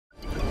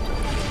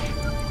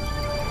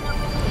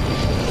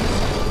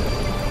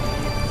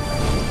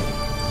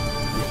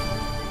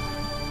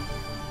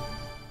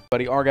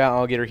Buddy, Argyle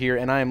Alligator here,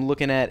 and I am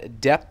looking at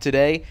depth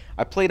today.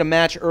 I played a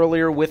match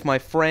earlier with my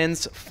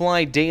friends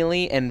Fly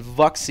Daily and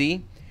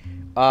Vuxy.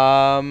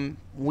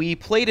 We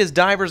played as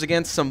divers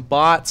against some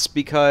bots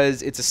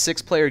because it's a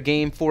 6-player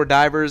game, 4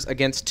 divers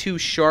against 2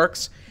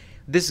 sharks.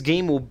 This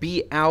game will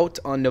be out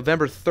on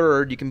November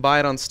 3rd. You can buy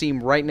it on Steam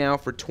right now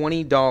for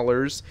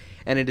 $20,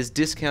 and it is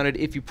discounted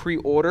if you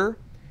pre-order.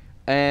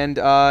 And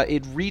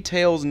it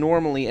retails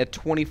normally at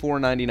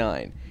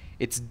 $24.99.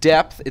 It's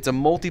depth. It's a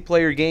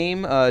multiplayer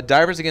game,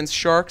 divers against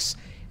sharks,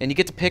 and you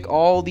get to pick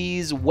all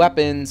these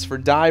weapons for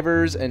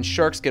divers, and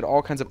sharks get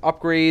all kinds of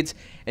upgrades,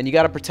 and you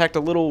got to protect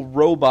a little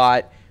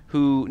robot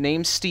who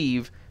named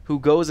Steve, who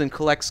goes and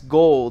collects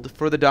gold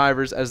for the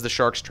divers as the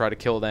sharks try to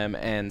kill them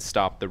and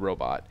stop the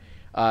robot.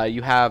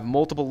 You have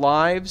multiple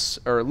lives,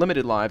 or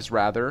limited lives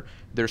rather.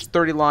 There's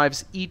 30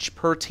 lives each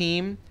per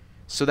team,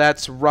 so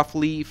that's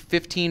roughly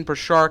 15 per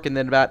shark, and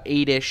then about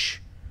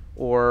 8-ish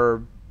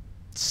or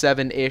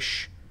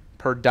 7-ish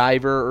per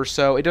diver or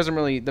so. It doesn't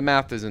really, the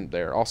math isn't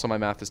there. Also, my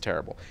math is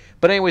terrible.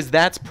 But anyways,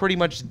 that's pretty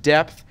much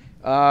depth.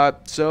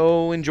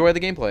 So enjoy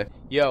the gameplay.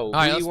 Yo,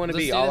 who do you want to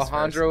be?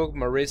 Alejandro,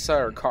 Marissa,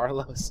 or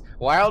Carlos?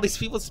 Why are all these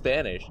people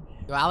Spanish?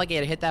 Yo,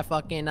 Alligator, hit that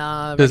fucking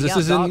because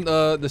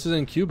this is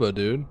in Cuba,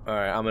 dude. All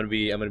right, I'm gonna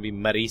be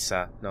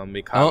Marissa. No, I'm gonna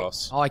be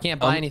Carlos. Oh, I can't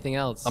buy anything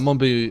else. I'm gonna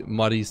be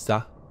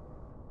Marissa.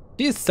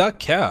 Marissa,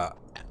 cat.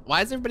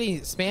 Why is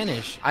everybody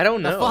Spanish? I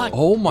don't know.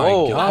 Oh my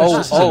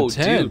gosh, this is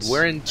intense. Dude,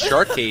 we're in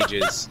shark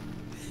cages.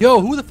 Yo,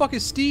 who the fuck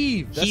is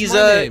Steve? That's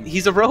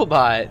he's a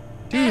robot.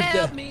 Dude,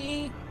 help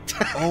me.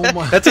 Oh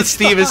my. That's what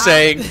Steve is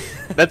saying.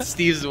 That's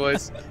Steve's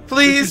voice.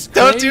 Please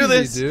don't do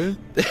this, dude.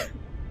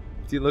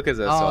 Dude, look at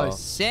this. Oh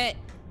shit.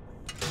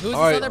 Who's this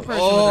other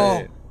person?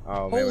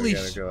 Oh man, holy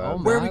shit!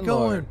 Where are we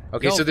going?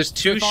 Okay, Yo, so there's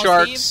 2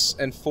 sharks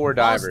and 4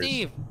 divers.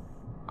 Steve.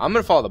 I'm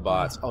gonna follow the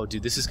bots. Oh,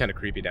 dude, this is kind of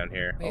creepy down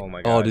here. Wait. Oh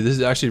my god. Oh, dude, this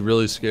is actually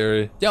really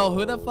scary. Yo,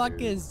 who the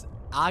fuck is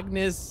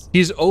Agnes?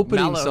 He's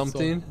opening Mallow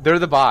something. They're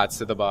the bots.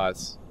 They're the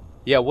bots.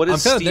 Yeah, what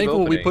is I'm kind of Steve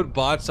thankful opening? we put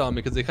bots on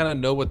because they kind of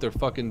know what they're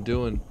fucking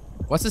doing.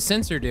 What's the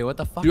sensor do? What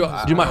the fuck?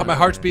 Dude, my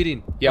heart's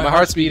beating. Yeah, my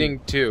heart's beating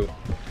too.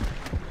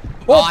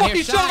 Oh, I fucking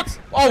hear sharks!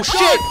 Oh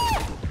shit!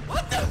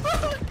 What the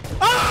fuck?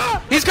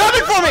 Ah! He's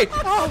coming for me!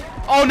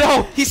 Oh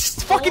no!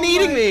 He's fucking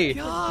eating me!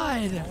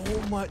 God!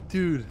 Oh my,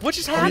 dude. What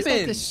just He's happened?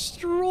 like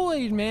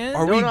destroyed, man.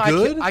 Are we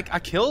good? I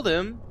killed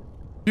him.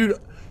 Dude.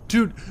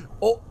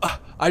 Oh,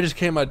 I just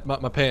came my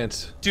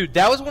pants. Dude,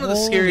 that was one of the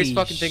scariest Holy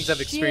fucking things I've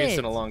experienced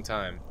in a shit. long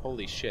time.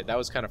 Holy shit, that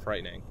was kind of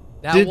frightening.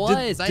 That Did-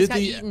 was. I did just got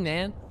the- eaten,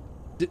 man.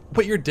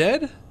 Wait, you're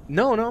dead?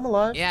 No, I'm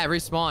alive. Yeah, I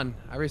respawn.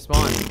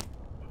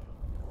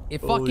 It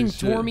fucking Holy tore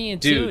shit. me in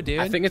two, dude.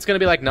 I think it's gonna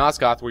be like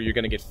Nosgoth where you're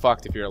gonna get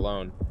fucked if you're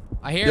alone.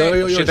 I hear Yo, it. yo,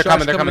 yo, Shit, they're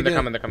sharks coming.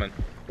 again.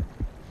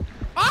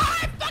 Ah,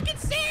 I fucking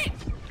see it!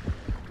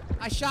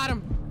 I shot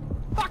him.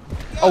 Fuck.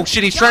 Yo, Oh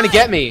shit, he's trying to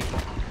get me.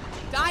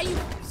 Die, you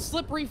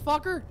slippery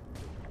fucker.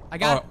 I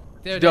got.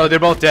 Yo, they're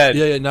both dead.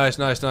 Yeah, nice.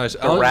 I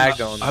ragdolling.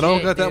 don't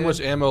Shit, got that dude.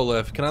 much ammo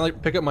left. Can I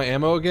like pick up my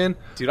ammo again?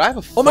 Dude, I have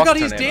a Oh my god, fuck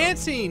he's ton of ammo.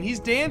 dancing! He's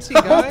dancing,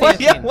 guys!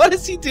 Yeah, what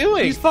is he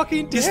doing? He's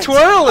fucking dancing. He's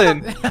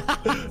twirling.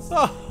 That's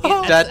Da,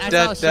 how da,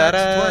 sharks da,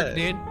 da. work,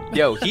 dude.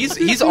 Yo,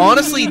 he's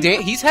honestly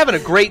he's having a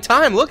great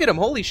time. Look at him.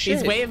 Holy shit.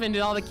 He's waving to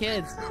all the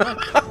kids.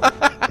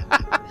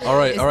 All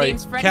right, His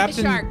name's Freddy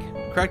the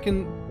Shark.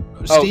 Kraken,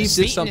 Oh, Steve it's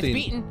did Beaten, something.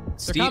 it's beaten. They're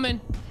Steve-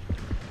 coming.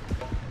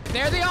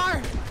 There they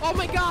are. Oh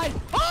my god.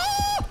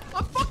 Oh,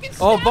 I'm fucking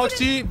Oh,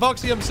 stabbing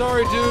Vuxy, I'm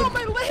sorry, it. dude. Oh,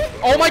 my leg.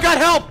 Oh my god,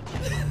 help!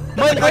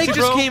 My leg you,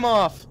 just bro. came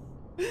off.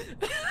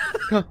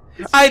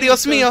 Ay,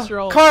 Dios mío.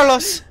 troll.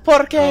 Carlos,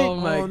 ¿por qué? Oh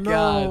my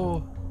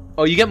god.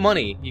 Oh, you get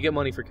money. You get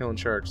money for killing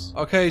sharks.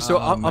 Okay, so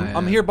Oh, I'm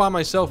man. here by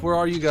myself. Where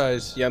are you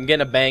guys? Yeah, I'm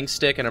getting a bang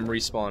stick and I'm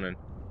respawning.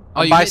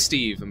 Oh, I'm you by hit-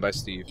 Steve. I'm by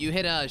Steve. You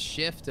hit a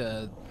shift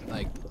to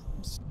like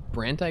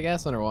sprint, I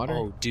guess, underwater.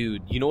 Oh,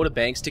 dude, you know what a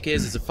bang stick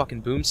is? It's a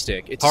fucking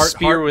boomstick. It's Heart, a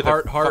spear heart, with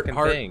heart, a heart, fucking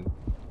heart. thing.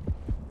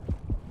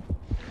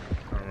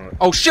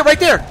 Oh shit, right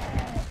there!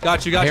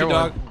 Got you, Here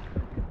dog.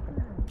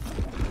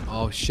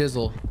 Oh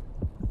shizzle.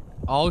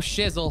 Oh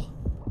shizzle.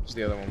 Where's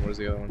the other one? Where's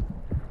the other one?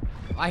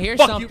 I hear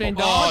Fuck something, you.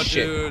 dog. Oh,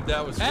 dude,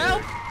 that was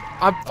Help!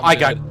 good. I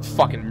got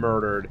fucking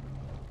murdered.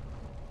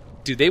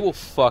 Dude, they will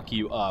fuck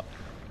you up.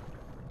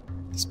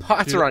 These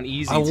pots are on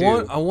easy I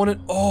too. want it.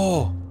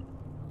 Oh.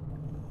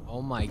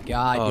 Oh my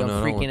god, Oh, yo, I'm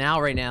no, freaking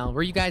out right now.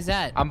 Where you guys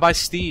at? I'm by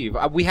Steve.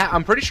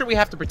 I'm pretty sure we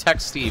have to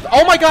protect Steve.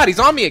 Oh my god, he's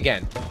on me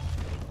again.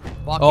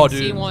 Fucking Oh,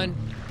 dude. C1.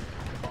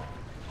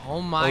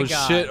 Oh my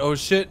god. Shit. Oh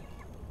shit.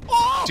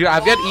 Oh, Dude,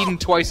 I've got eaten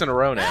twice in a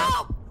row now.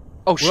 help!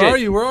 Oh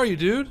shit. Where are you,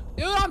 dude?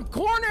 Dude, I'm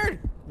cornered.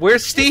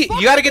 Where's Steve?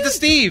 You gotta get to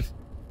Steve.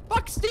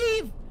 Fuck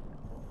Steve.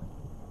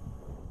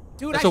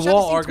 Dude, That's I a shot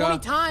wall, this thing 20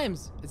 Arga.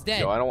 times. It's dead.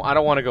 Yo, I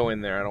don't want to go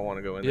in there. I don't want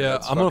to go in there. Yeah,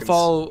 That's I'm gonna fucking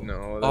follow-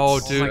 No, Oh,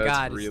 that's, dude. Oh my that's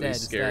God, it's really dead, it's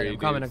dead. scary. I'm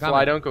coming, dude. I'm coming.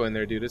 Fly, don't go in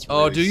there, dude. It's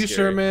Oh, really do you scary.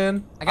 sure,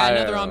 man? I got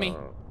another on me.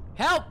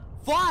 Help!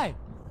 Fly!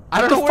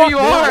 I don't What know the where you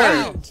fuck,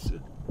 man?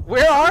 are.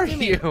 Where are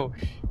you?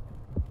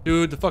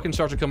 Dude, the fucking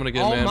sharks are coming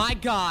again, Oh man. my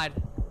god.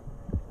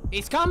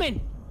 He's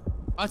coming.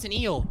 Oh, it's an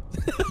eel.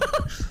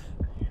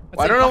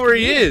 I don't know where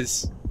he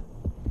is.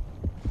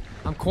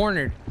 I'm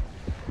cornered.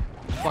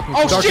 Fucking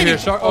Oh, cornered. shit! Here,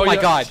 shark. Oh, my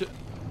yeah, God. shit.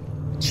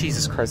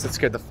 Jesus Christ, that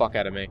scared the fuck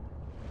out of me.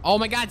 Oh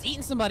my God, it's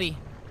eating somebody.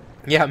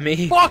 Yeah,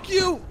 me. Fuck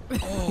you!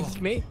 It's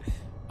me.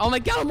 Oh my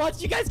God, I'm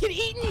watching you guys get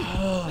eaten.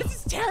 This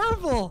is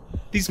terrible.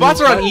 These spots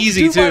are on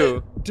easy, Dude,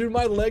 too. Dude,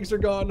 my legs are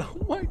gone.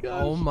 Oh my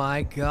god. Oh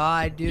my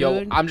God, dude.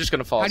 Yo, I'm just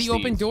gonna follow How do you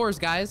Steve. open doors,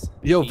 guys?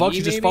 Yo, E, Vuxy,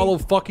 just maybe? follow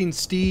fucking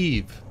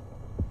Steve.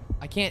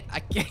 I can't.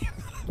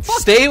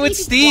 Stay with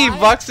Steve,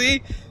 Why?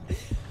 Vuxy.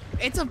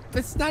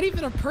 It's not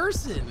even a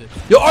person.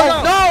 Yo, Oh,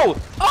 Argyle!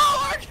 no!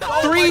 Oh,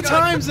 Argyle! Three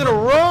times in a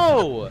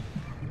row.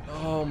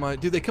 Oh my,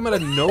 dude, they come out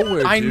of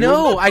nowhere, I dude.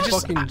 know.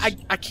 Fucking-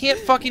 I can't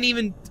fucking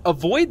even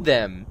avoid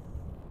them.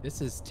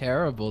 This is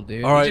terrible,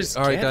 dude. All right, just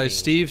all right, get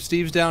guys. me.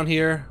 Steve's down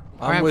here.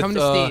 All right, I'm with, coming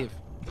to Steve.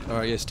 All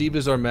right, yeah, Steve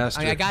is our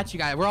master. I got you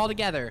guys. We're all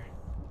together.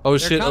 Oh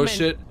They're shit! Oh coming.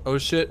 shit! Oh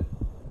shit!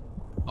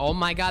 Oh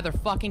my God, they're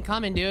fucking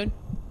coming, dude.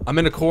 I'm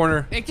in a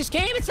corner. It just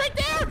came. It's right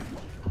there.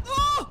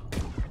 Oh!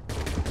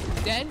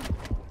 Dead.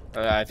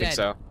 I think Dead.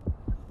 so.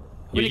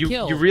 Who'd it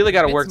kill? You really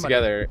got to Bit work somebody.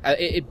 together.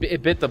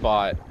 It bit the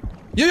bot.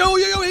 Yo,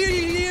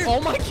 here. Oh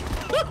my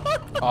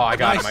God. Oh, I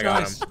got him. Nice, I got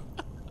nice. him.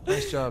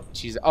 Nice job.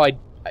 Jeez. Oh, it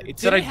Did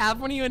said it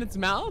have one of you in its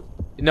mouth?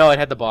 No, it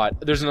had the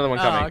bot. There's another one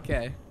Oh, coming.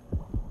 okay.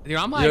 Dude,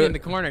 I'm hiding Yeah. in the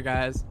corner,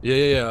 guys.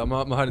 Yeah. I'm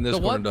hiding this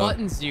So corner, what dog.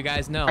 buttons do you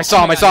guys know? I saw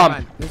Oh him, my I saw God,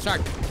 him. never mind. There's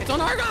shark. It's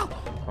on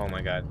Argyle. Oh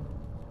my god.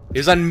 It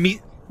was on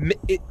me,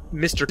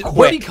 Mr.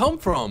 Where'd he Quick. come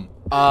from?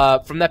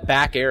 From that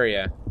back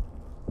area.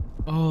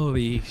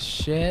 Holy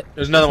shit.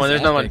 There's another one.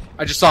 This There's is another epic. one.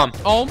 I just saw him.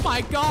 Oh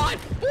my God.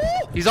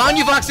 Ooh. He's on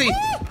you, Voxy.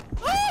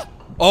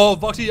 Oh,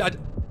 Vuxy,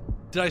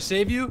 did I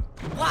save you?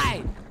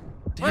 Why?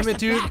 Damn Where's it, the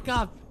dude.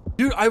 backup?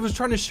 Dude, I was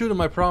trying to shoot him.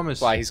 I promise.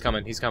 Fly. He's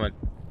coming. He's coming.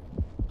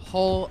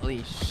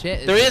 Holy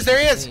shit. There he is, there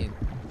he is. insane.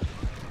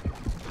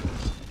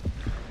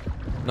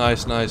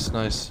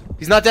 Nice.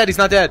 He's not dead. He's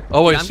not dead.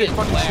 Oh wait, I'm shit! getting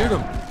Fucking flared. shoot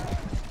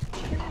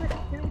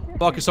him.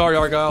 Fuck, sorry,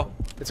 Argyle.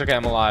 It's okay.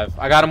 I'm alive.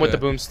 I got him with the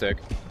Okay. boomstick.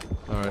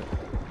 All right.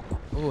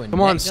 Ooh, a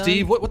Come on, net gun?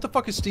 Steve. What the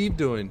fuck is Steve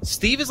doing?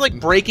 Steve is like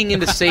breaking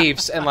into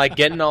safes and like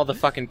getting all the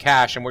fucking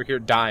cash, and we're here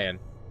dying.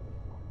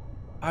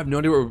 I have no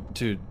idea where,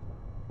 dude.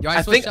 Yo,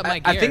 I switched think up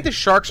my I gear. think the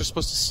sharks are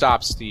supposed to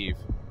stop Steve.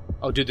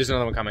 Oh, dude, there's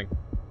another one coming.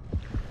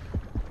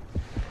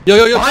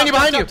 Yo, Behind you,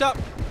 behind you. top.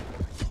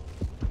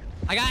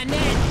 I got a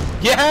net.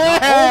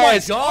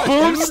 Yes! God,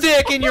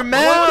 Boomstick in your What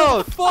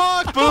mouth! the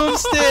fuck?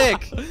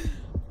 Boomstick!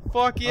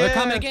 Fuck yeah! Oh, they're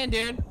coming again,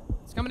 dude.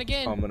 It's coming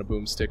again. Oh, I'm gonna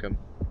boomstick him.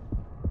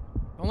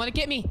 Don't let it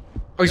get me.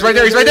 Oh, he's right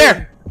there! He's right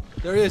there!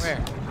 There he is.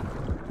 Where?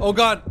 Oh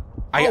god.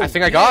 I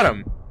think I got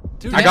him.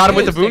 Dude, I got him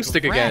with the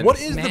boomstick, boomstick again. What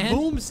is Man. the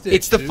boomstick?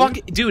 It's the dude? fuck,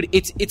 dude.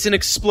 It's an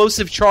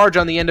explosive charge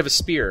on the end of a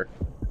spear.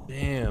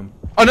 Damn.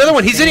 Another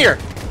one. He's in here.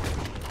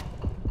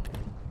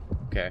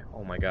 Okay.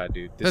 Oh my god,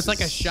 dude. So it's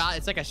like a shot.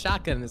 It's like a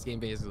shotgun in this game,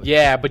 basically.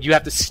 Yeah, but you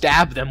have to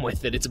stab them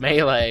with it. It's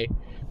melee.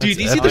 Dude,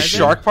 do you see the epic.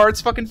 shark parts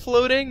fucking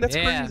floating? That's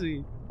Yeah.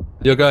 crazy.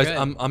 Yo guys, Good.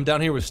 I'm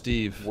down here with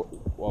Steve.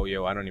 Whoa,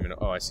 yo, I don't even know.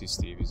 Oh, I see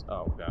Steve. He's.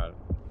 Oh god.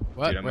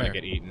 What? Dude, I'm Where? gonna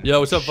get eaten. Yo,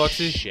 what's up,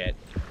 Vuxy? Shit.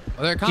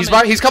 Oh, they're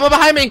coming. He's coming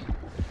behind me.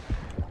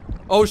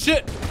 Oh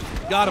shit!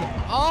 Got him.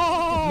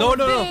 Oh. No.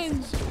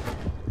 binge.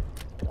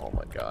 Oh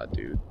my god,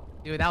 dude.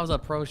 Dude, that was a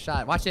pro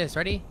shot. Watch this.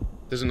 Ready?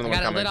 There's I another one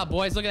got it coming. lit up,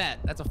 boys. Look at that.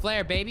 That's a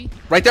flare, baby.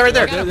 Right there, right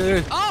there. I got him.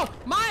 There. Oh,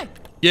 my.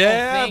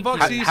 Yeah, Oh,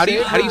 thank Vuxy. you. How do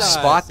you saved us.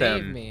 spot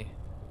Save them? me.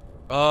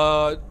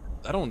 I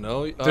don't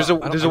know. There's I a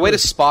don't- there's I a way to really-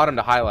 spot him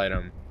to highlight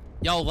him.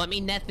 Yo, let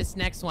me net this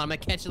next one. I'm gonna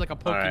catch it like a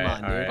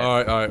Pokemon, Alright, dude.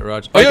 alright. All right,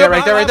 Raj. Right yeah, there,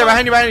 right there, right there,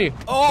 behind you.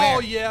 Oh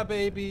Where? yeah,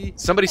 baby.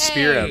 Somebody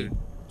speared Hey, him.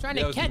 Trying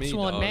That to was catch me,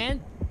 one, dog.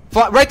 man.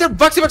 Fly, right there,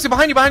 Buxy,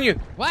 behind you.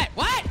 What?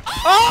 What?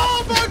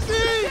 Oh,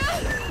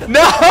 Vuxy!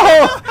 No!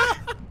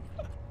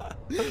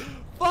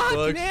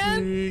 Fuck,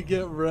 man. Vuxy,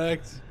 get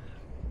wrecked.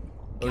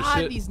 Oh God,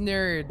 shit! these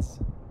nerds.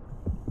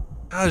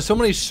 God, there's so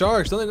many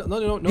sharks.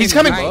 No, He's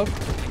coming. Alright,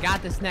 I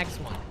got this next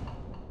one.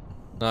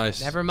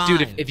 Nice. Never mind.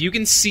 Dude, if you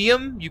can see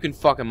him, you can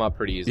fuck him up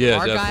pretty easily. Yeah,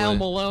 Argyle definitely.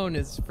 Malone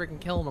is freaking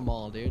killing them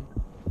all, dude.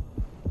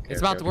 Okay, It's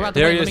about to, okay, we're about okay. to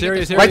There win. he Let is, me there get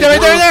he is, this there Right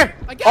one. there, right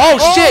there. I got Oh,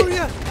 it. shit!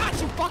 yeah.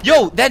 Got you, fucker.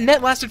 Yo, that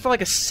net lasted for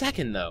like a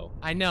second though.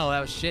 I know, that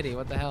was shitty.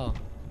 What the hell?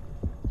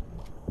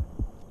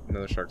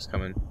 Another shark's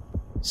coming.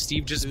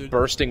 Steve just Dude.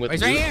 bursting with Oh,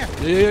 he's right loot.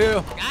 here.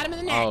 Yeah. Got him in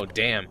the neck. Oh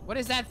damn! What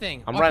is that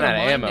thing? I'm Oh, running out put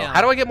of mine ammo. down.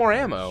 How do I get more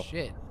ammo?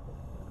 Shit.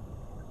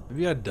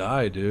 Maybe I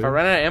die, dude. If I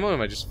run out of ammo, am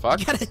I just You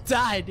fucked? gotta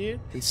die, dude.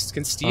 Can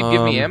Steve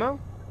give me ammo?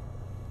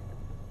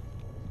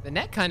 The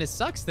net kind of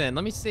sucks then.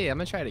 Let me see. I'm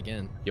gonna try it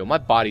again. Yo, my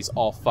body's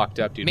all fucked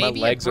up, dude. Maybe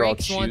my legs it are all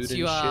breaks chewed once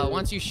you and shit.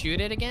 once you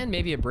shoot it again.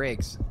 Maybe it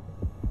breaks.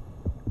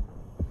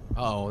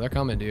 Oh, they're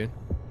coming, dude.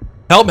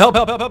 Help!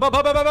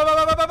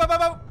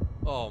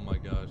 Oh my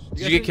gosh. Did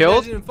you get killed?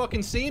 You guys didn't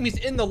fucking see him. He's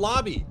in the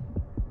lobby.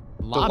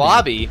 The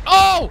lobby.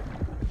 Oh!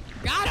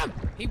 Got him!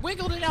 He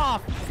wiggled it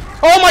off.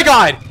 Oh my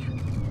god!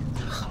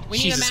 We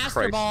need Jesus a master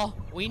Christ. ball.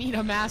 We need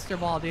a master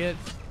ball, dude.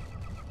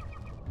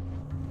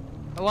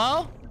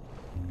 Hello?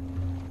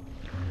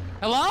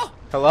 Hello?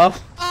 Hello?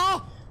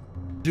 Oh!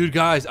 Dude,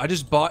 guys, I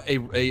just bought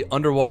a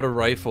underwater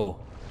rifle.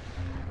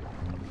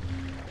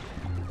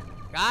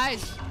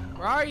 Guys,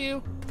 where are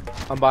you?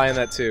 I'm buying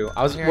that too.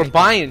 Here, We're I-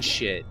 buying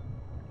shit.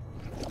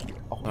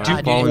 Alright,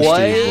 Dude, fallen what?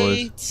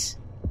 Steve, boys.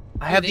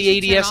 I have Dude, they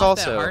should the turn ADS off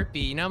that also.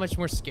 heartbeat. You know how much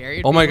more scary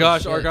it'd Oh be? my Holy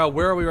gosh, shit. Argyle,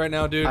 where are we right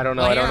now, dude? I don't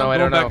know. Oh, I don't yeah. know. I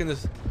Going don't back know. in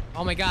this.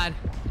 Oh my god.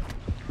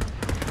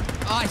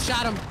 Oh, I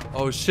shot him.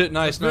 Oh shit!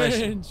 Nice, nice.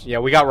 Revenge. Yeah,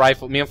 we got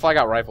rifle. Me and Fly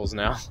got rifles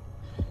now.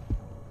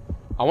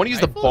 I want to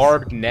use the Rifles?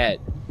 barbed net.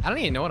 I don't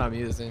even know what I'm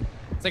using.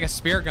 It's like a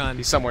spear gun.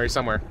 He's somewhere. He's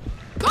somewhere.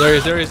 There he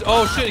is. There he is.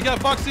 Oh shit! He got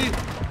Foxy.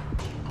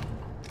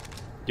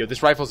 Yo,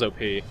 this rifle's OP.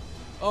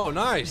 Oh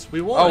nice.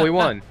 We won. Oh, we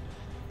won.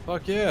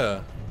 Fuck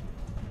yeah.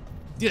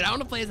 Dude, I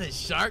want to play as a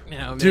shark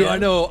now, man. Dude, I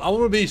know. I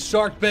want to be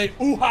Shark Bait.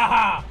 Ooh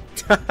ha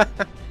ha.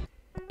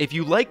 If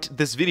you liked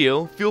this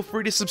video, feel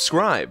free to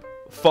subscribe.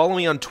 Follow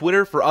me on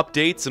Twitter for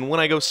updates and when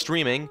I go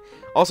streaming.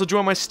 Also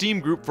join my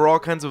Steam group for all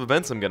kinds of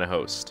events I'm gonna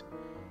host.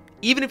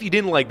 Even if you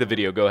didn't like the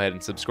video, go ahead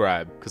and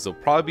subscribe, because there'll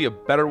probably be a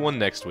better one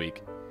next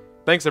week.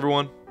 Thanks,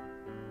 everyone.